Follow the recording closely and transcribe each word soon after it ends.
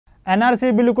NRC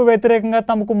బిల్లుకు వ్యతిరేకంగా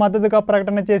తమకు మద్దతుగా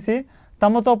ప్రకటన చేసి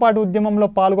తమతో పాటు ఉద్యమంలో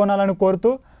పాల్గొనాలని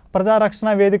కోరుతూ ప్రజారక్షణ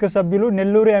వేదిక సభ్యులు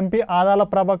నెల్లూరు ఎంపీ ఆదాల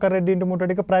ప్రభాకర్ రెడ్డి ఇంటి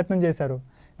ముట్టడికి ప్రయత్నం చేశారు.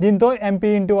 దీంతో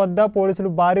ఎంపీ ఇంటి వద్ద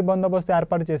పోలీసులు భారీ బందోబస్తు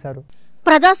ఏర్పాటు చేశారు.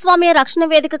 ప్రజాస్వామ్య రక్షణ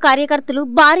వేదిక కార్యకర్తలు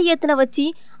భారీ ఎత్తున వచ్చి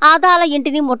ఆదాల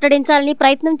ఇంటిని ముట్టడించాలని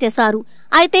ప్రయత్నం చేశారు.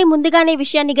 అయితే ముందుగానే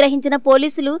విషయాన్ని గ్రహించిన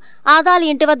పోలీసులు ఆదాల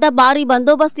ఇంటి వద్ద భారీ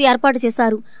బందోబస్తు ఏర్పాటు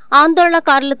చేశారు.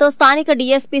 ఆందోళనకారులతో స్థానిక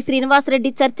డీఎస్పీ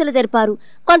శ్రీనివాసరెడ్డి చర్చలు జరిపారు.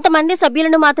 కొంతమంది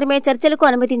సభ్యులను మాత్రమే చర్చలకు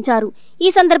అనుమతించారు.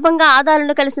 ఈ సందర్భంగా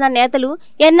ఆదాలను కలిసిన నేతలు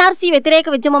ఎన్ఆర్సీ వ్యతిరేక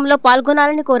ఉద్యమంలో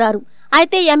పాల్గొనాలని కోరారు.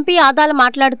 అయితే ఎంపీ ఆదాల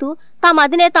మాట్లాడుతూ తమ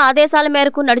అధినేత ఆదేశాల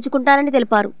మేరకు నడుచుకుంటారని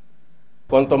తెలిపారు.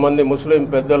 కొంతమంది ముస్లిం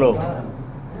పెద్దలు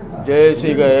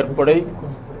జేఏసీగా ఏర్పడి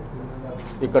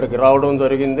ఇక్కడికి రావడం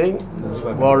జరిగింది.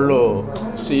 వాళ్ళు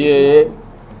సిఏఏ,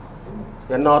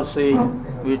 ఎన్ఆర్సీ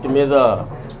వీటి మీద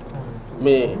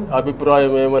మీ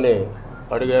అభిప్రాయం ఏమని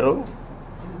అడిగారు.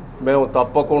 మేము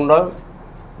తప్పకుండా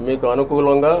మీకు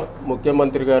అనుకూలంగా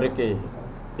ముఖ్యమంత్రి గారికి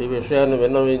ఈ విషయాన్ని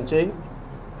విన్నవించి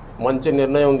మంచి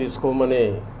నిర్ణయం తీసుకోమని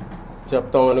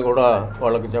చెప్తామని కూడా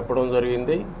వాళ్ళకి చెప్పడం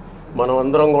జరిగింది. మనం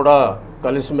అందరం కూడా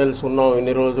కలిసిమెలిసి ఉన్నాం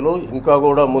ఇన్ని రోజులు, ఇంకా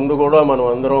కూడా ముందు కూడా మనం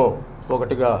అందరం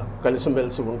ఒకటిగా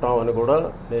కలిసిమెలిసి ఉంటామని కూడా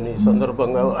నేను ఈ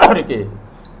సందర్భంగా వారికి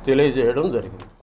తెలియజేయడం జరిగింది.